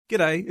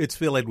G'day, it's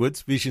Phil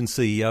Edwards, Vision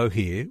CEO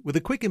here, with a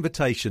quick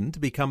invitation to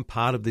become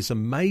part of this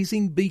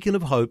amazing beacon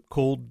of hope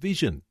called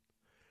Vision.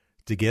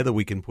 Together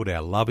we can put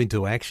our love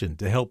into action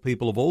to help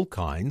people of all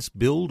kinds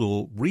build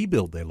or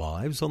rebuild their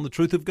lives on the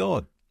truth of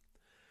God.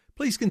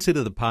 Please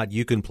consider the part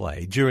you can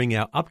play during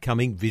our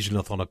upcoming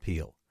Visionathon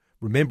appeal,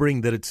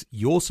 remembering that it's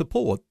your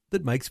support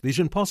that makes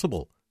Vision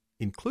possible,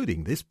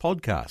 including this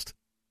podcast.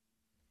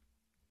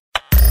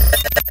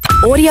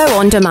 Audio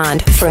on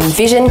demand from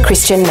Vision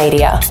Christian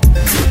Media.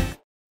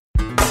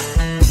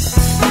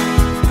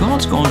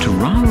 God's gone to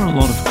rather a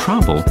lot of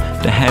trouble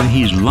to have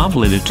his love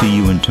letter to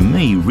you and to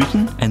me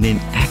written and then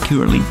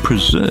accurately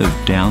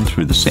preserved down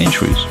through the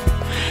centuries.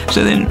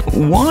 So then,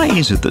 why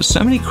is it that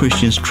so many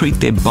Christians treat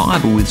their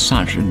Bible with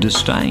such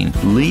disdain,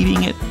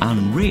 leaving it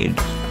unread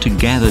to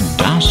gather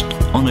dust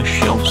on a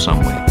shelf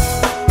somewhere?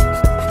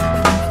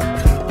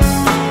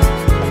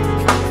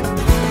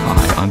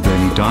 Hi, I'm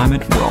Bernie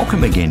Diamond.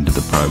 Welcome again to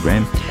the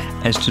program,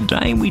 as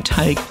today we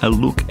take a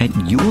look at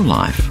your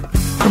life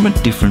from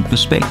a different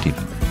perspective.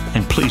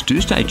 And please do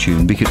stay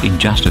tuned, because in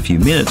just a few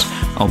minutes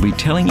I'll be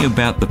telling you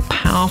about the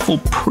powerful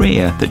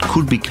prayer that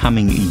could be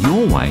coming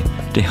your way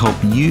to help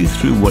you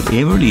through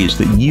whatever it is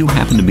that you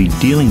happen to be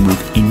dealing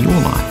with in your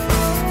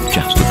life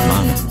just at the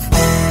moment.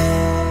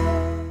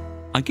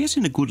 I guess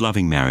in a good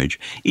loving marriage,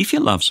 if you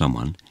love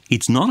someone,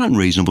 it's not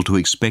unreasonable to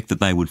expect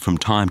that they would from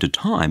time to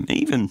time,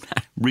 even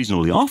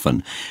reasonably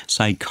often,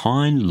 say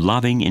kind,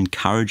 loving,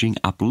 encouraging,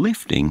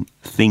 uplifting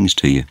things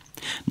to you.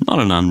 Not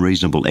an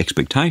unreasonable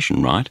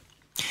expectation, right?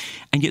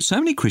 And yet so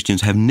many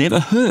Christians have never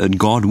heard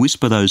God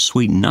whisper those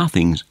sweet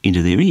nothings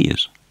into their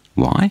ears.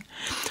 Why?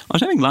 I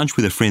was having lunch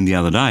with a friend the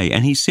other day,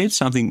 and he said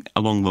something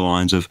along the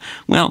lines of,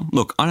 well,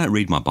 look, I don't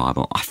read my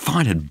Bible. I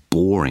find it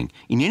boring.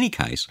 In any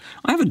case,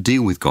 I have a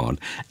deal with God.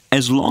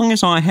 As long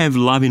as I have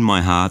love in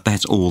my heart,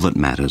 that's all that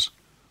matters.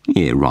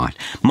 Yeah, right.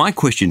 My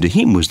question to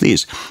him was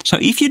this: so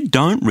if you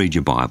don't read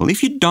your Bible,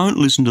 if you don't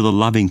listen to the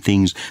loving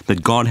things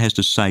that God has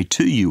to say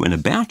to you and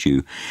about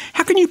you,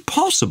 how can you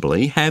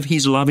possibly have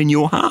his love in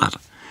your heart?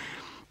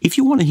 If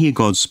you want to hear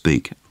God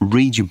speak,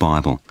 read your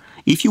Bible.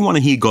 If you want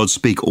to hear God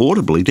speak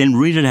audibly, then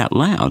read it out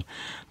loud.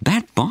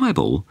 That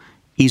Bible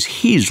is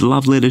his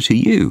love letter to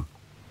you.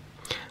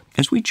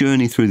 As we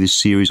journey through this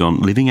series on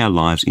living our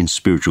lives in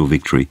spiritual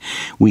victory,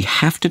 we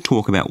have to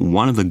talk about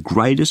one of the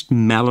greatest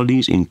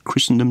maladies in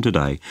Christendom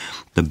today,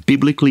 the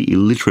biblically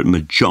illiterate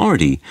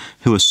majority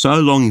who are so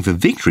longing for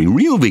victory,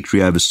 real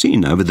victory over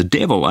sin, over the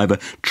devil, over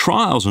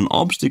trials and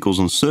obstacles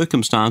and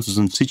circumstances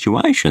and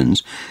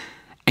situations,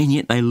 and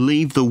yet they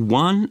leave the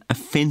one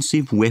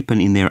offensive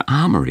weapon in their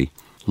armoury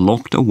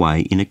locked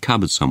away in a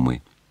cupboard somewhere.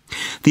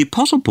 The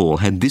Apostle Paul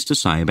had this to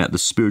say about the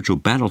spiritual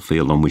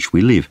battlefield on which we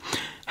live.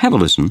 Have a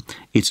listen.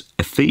 It's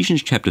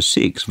Ephesians chapter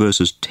 6,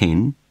 verses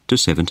 10 to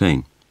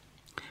 17.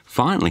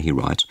 Finally, he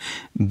writes,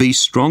 "Be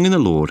strong in the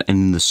Lord and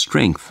in the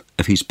strength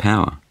of his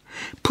power.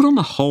 Put on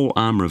the whole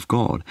armour of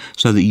God,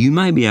 so that you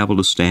may be able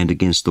to stand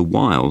against the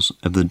wiles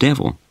of the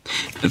devil.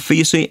 For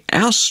you see,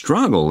 our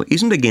struggle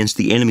isn't against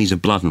the enemies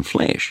of blood and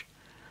flesh,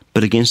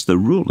 but against the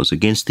rulers,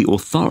 against the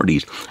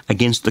authorities,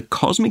 against the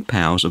cosmic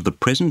powers of the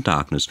present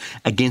darkness,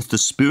 against the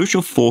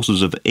spiritual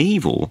forces of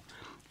evil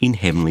in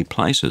heavenly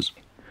places.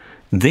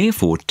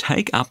 Therefore,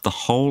 take up the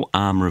whole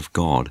armour of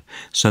God,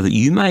 so that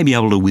you may be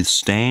able to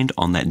withstand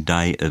on that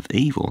day of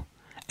evil,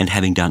 and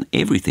having done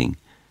everything,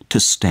 to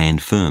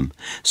stand firm.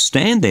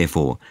 Stand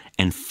therefore,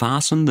 and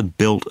fasten the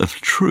belt of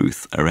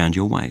truth around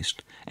your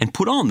waist, and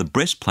put on the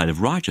breastplate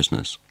of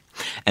righteousness.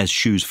 As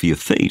shoes for your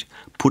feet,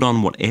 put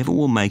on whatever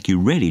will make you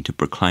ready to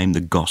proclaim the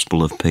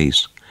gospel of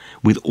peace.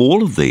 With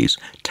all of these,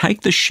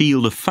 take the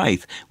shield of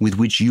faith with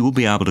which you will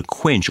be able to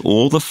quench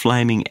all the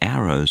flaming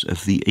arrows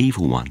of the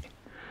evil one.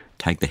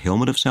 Take the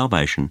helmet of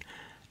salvation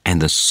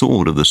and the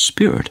sword of the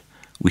Spirit,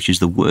 which is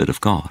the word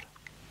of God."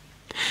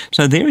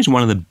 So there is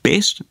one of the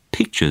best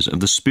pictures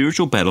of the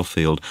spiritual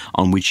battlefield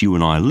on which you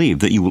and I live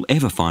that you will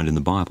ever find in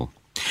the Bible.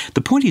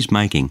 The point he's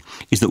making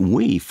is that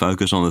we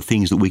focus on the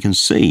things that we can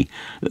see,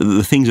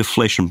 the things of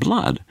flesh and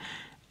blood,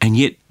 and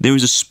yet there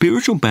is a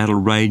spiritual battle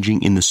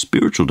raging in the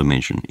spiritual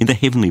dimension, in the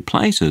heavenly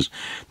places,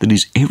 that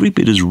is every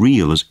bit as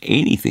real as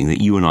anything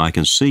that you and I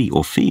can see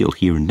or feel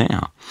here and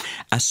now.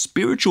 A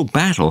spiritual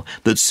battle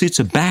that sits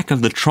aback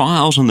of the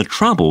trials and the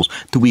troubles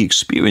that we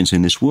experience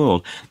in this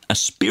world. A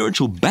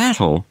spiritual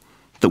battle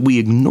that we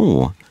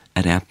ignore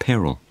at our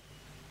peril.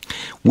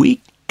 We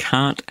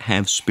can't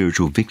have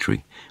spiritual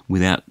victory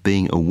without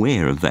being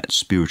aware of that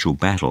spiritual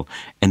battle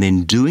and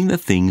then doing the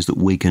things that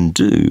we can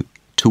do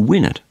to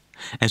win it.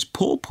 As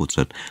Paul puts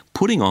it,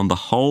 putting on the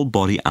whole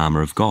body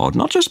armour of God,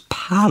 not just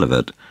part of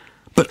it,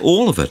 but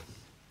all of it.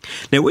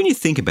 Now, when you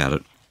think about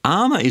it,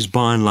 armour is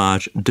by and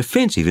large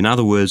defensive. In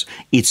other words,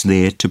 it's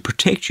there to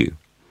protect you.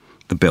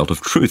 The belt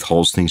of truth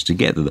holds things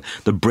together.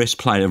 The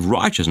breastplate of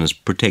righteousness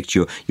protects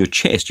your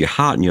chest, your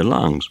heart and your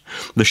lungs.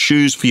 The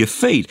shoes for your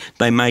feet,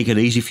 they make it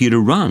easy for you to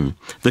run.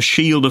 The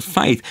shield of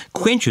faith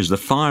quenches the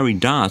fiery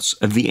darts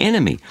of the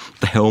enemy.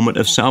 The helmet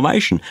of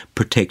salvation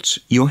protects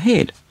your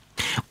head.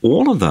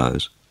 All of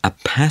those are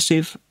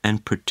passive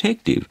and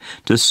protective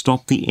to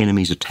stop the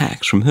enemy's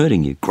attacks from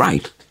hurting you.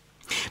 Great.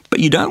 But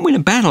you don't win a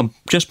battle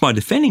just by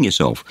defending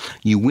yourself.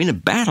 You win a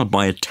battle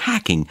by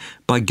attacking,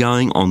 by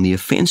going on the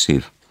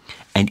offensive.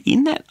 And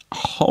in that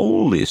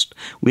whole list,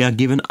 we are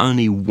given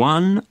only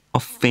one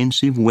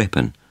offensive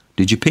weapon.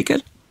 Did you pick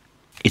it?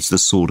 It's the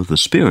sword of the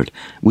Spirit,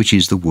 which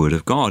is the Word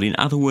of God. In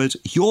other words,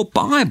 your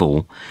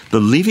Bible, the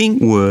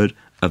living Word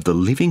of the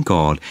living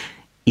God,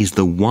 is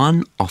the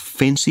one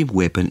offensive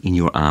weapon in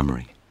your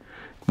armoury.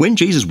 When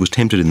Jesus was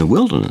tempted in the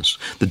wilderness,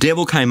 the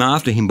devil came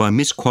after him by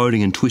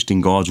misquoting and twisting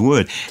God's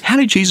word. How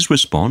did Jesus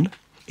respond?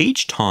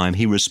 Each time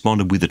he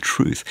responded with the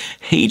truth.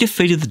 He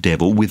defeated the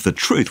devil with the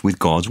truth, with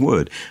God's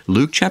word.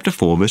 Luke chapter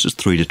 4, verses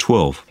 3 to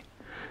 12.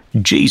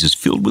 Jesus,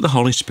 filled with the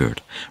Holy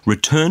Spirit,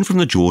 returned from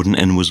the Jordan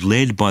and was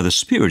led by the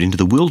Spirit into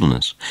the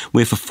wilderness,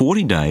 where for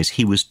 40 days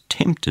he was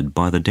tempted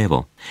by the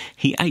devil.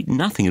 He ate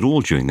nothing at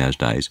all during those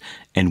days,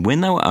 and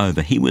when they were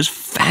over, he was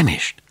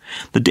famished.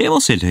 The devil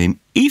said to him,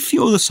 "If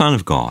you're the Son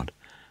of God,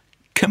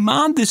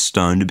 command this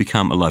stone to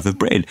become a loaf of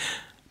bread."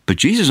 But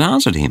Jesus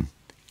answered him,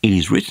 "It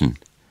is written,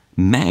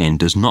 man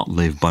does not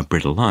live by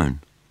bread alone."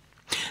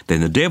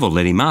 Then the devil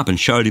led him up and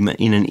showed him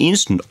in an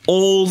instant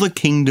all the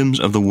kingdoms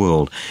of the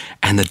world.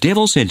 And the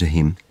devil said to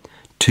him,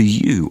 "To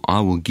you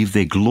I will give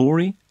their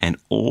glory and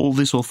all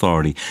this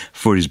authority,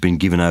 for it has been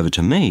given over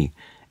to me,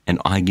 and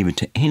I give it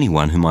to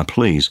anyone whom I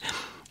please.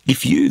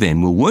 If you then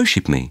will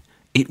worship me,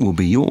 it will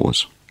be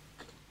yours."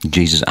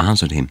 Jesus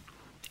answered him,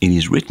 "It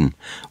is written,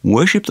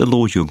 worship the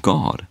Lord your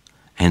God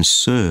and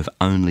serve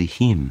only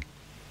him."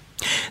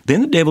 Then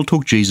the devil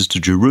took Jesus to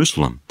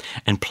Jerusalem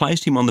and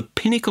placed him on the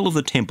pinnacle of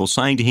the temple,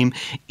 saying to him,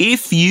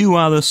 "If you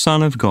are the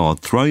Son of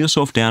God, throw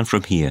yourself down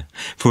from here.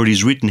 For it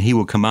is written, he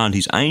will command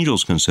his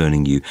angels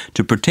concerning you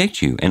to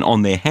protect you, and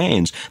on their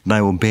hands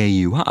they will bear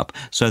you up,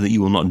 so that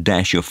you will not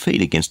dash your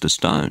feet against a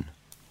stone."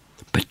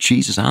 But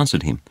Jesus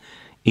answered him,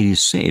 "It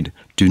is said,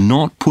 do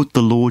not put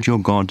the Lord your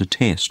God to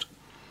test."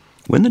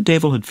 When the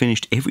devil had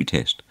finished every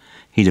test,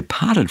 he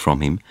departed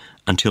from him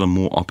until a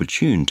more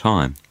opportune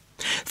time.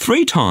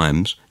 3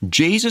 times,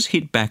 Jesus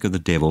hit back at the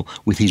devil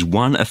with his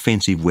one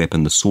offensive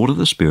weapon, the sword of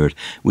the Spirit,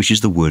 which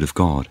is the Word of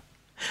God.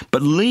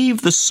 But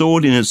leave the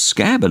sword in its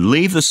scabbard,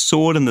 leave the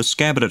sword and the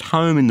scabbard at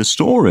home in the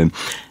storeroom,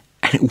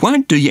 and it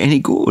won't do you any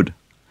good.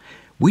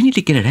 We need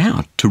to get it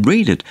out, to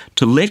read it,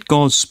 to let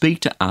God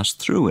speak to us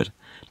through it,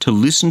 to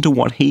listen to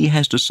what he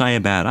has to say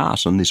about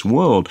us and this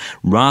world,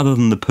 rather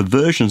than the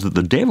perversions that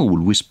the devil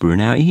would whisper in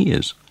our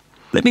ears.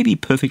 Let me be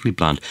perfectly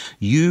blunt.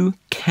 You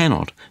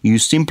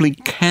simply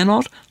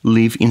cannot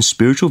live in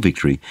spiritual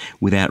victory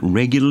without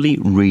regularly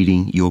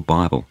reading your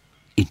Bible.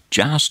 It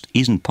just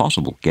isn't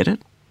possible. Get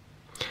it?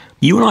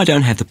 You and I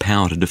don't have the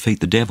power to defeat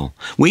the devil.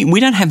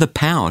 We don't have the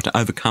power to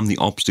overcome the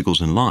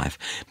obstacles in life,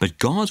 but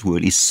God's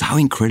word is so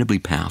incredibly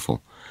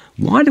powerful.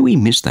 Why do we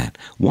miss that?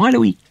 Why do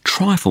we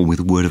trifle with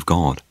the word of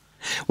God?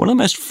 One of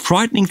the most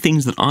frightening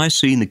things that I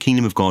see in the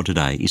kingdom of God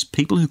today is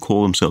people who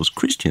call themselves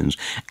Christians,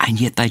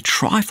 and yet they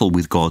trifle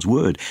with God's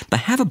word. They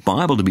have a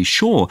Bible to be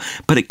sure,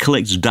 but it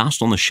collects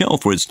dust on the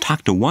shelf or it's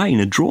tucked away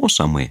in a drawer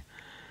somewhere.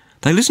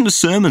 They listen to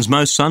sermons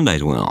most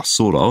Sundays, well,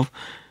 sort of,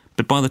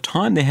 but by the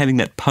time they're having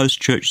that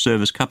post-church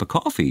service cup of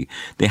coffee,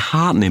 their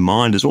heart and their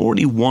mind has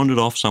already wandered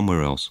off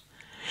somewhere else.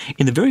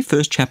 In the very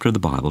first chapter of the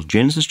Bible,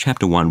 Genesis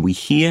chapter 1, we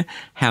hear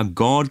how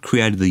God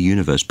created the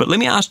universe. But let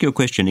me ask you a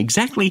question.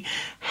 Exactly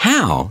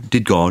how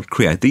did God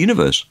create the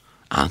universe?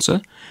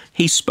 Answer,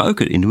 he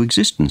spoke it into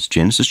existence.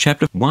 Genesis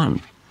chapter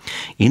 1.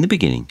 In the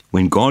beginning,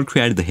 when God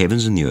created the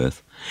heavens and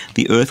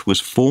the earth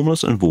was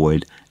formless and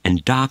void,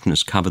 and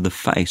darkness covered the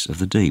face of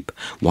the deep,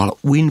 while a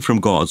wind from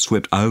God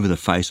swept over the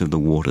face of the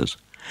waters.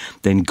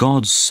 Then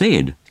God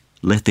said,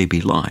 "Let there be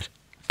light."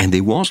 And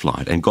there was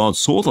light, and God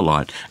saw the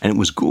light, and it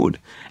was good,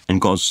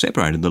 and God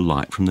separated the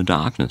light from the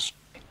darkness.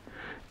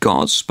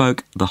 God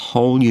spoke the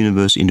whole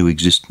universe into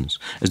existence.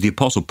 As the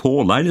Apostle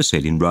Paul later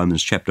said in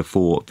Romans chapter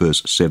 4,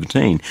 verse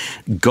 17,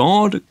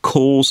 God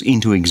calls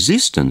into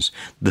existence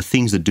the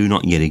things that do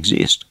not yet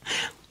exist.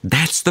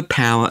 That's the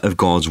power of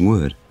God's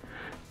word.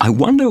 I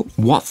wonder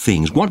what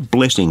things, what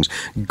blessings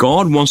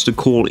God wants to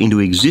call into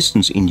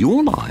existence in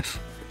your life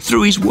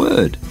through his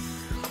word.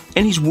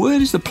 And his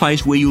word is the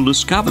place where you'll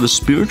discover the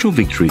spiritual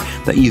victory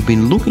that you've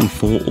been looking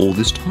for all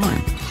this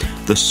time.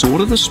 The sword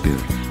of the Spirit,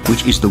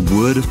 which is the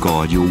word of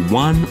God, your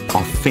one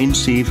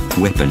offensive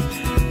weapon.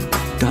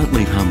 Don't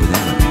leave home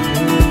without it.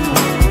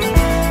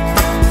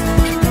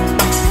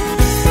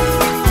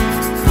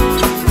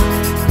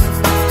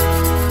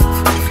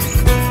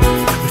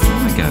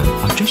 Before I go,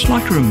 I'd just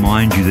like to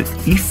remind you that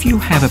if you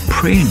have a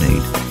prayer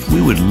need,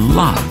 we would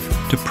love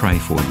to pray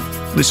for you.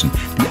 Listen,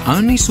 the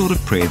only sort of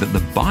prayer that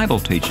the Bible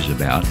teaches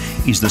about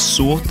is the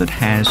sort that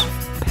has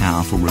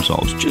powerful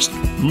results. Just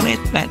let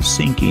that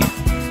sink in.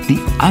 The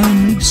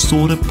only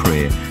sort of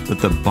prayer that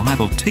the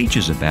Bible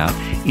teaches about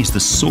is the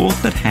sort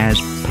that has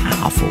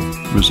powerful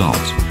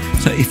results.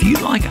 So if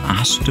you'd like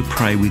us to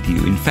pray with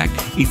you, in fact,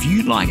 if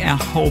you'd like our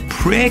whole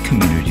prayer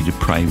community to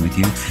pray with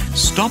you,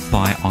 stop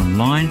by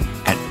online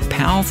at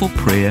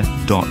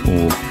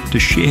powerfulprayer.org to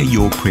share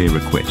your prayer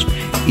request.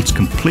 It's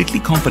completely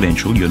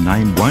confidential. Your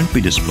name won't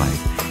be displayed.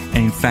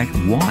 And in fact,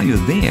 while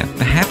you're there,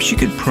 perhaps you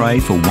could pray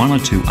for one or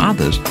two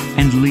others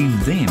and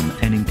leave them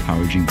an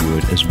encouraging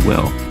word as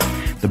well.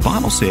 The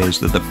Bible says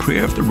that the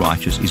prayer of the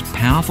righteous is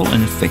powerful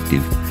and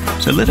effective.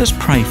 So let us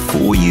pray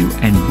for you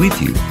and with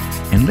you.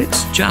 And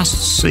let's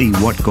just see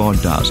what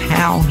God does,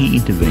 how He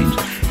intervenes,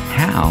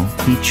 how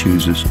He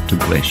chooses to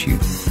bless you.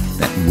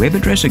 That web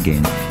address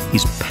again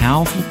is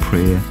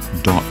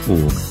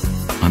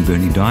powerfulprayer.org. I'm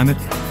Berni Dymet.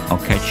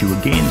 I'll catch you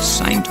again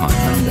same time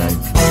Monday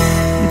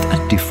with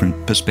a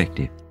different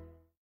perspective.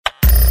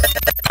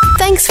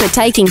 Thanks for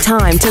taking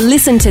time to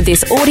listen to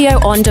this audio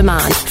on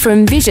demand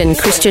from Vision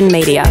Christian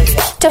Media.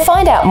 To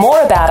find out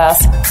more about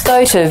us,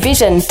 go to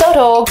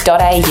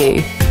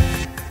vision.org.au.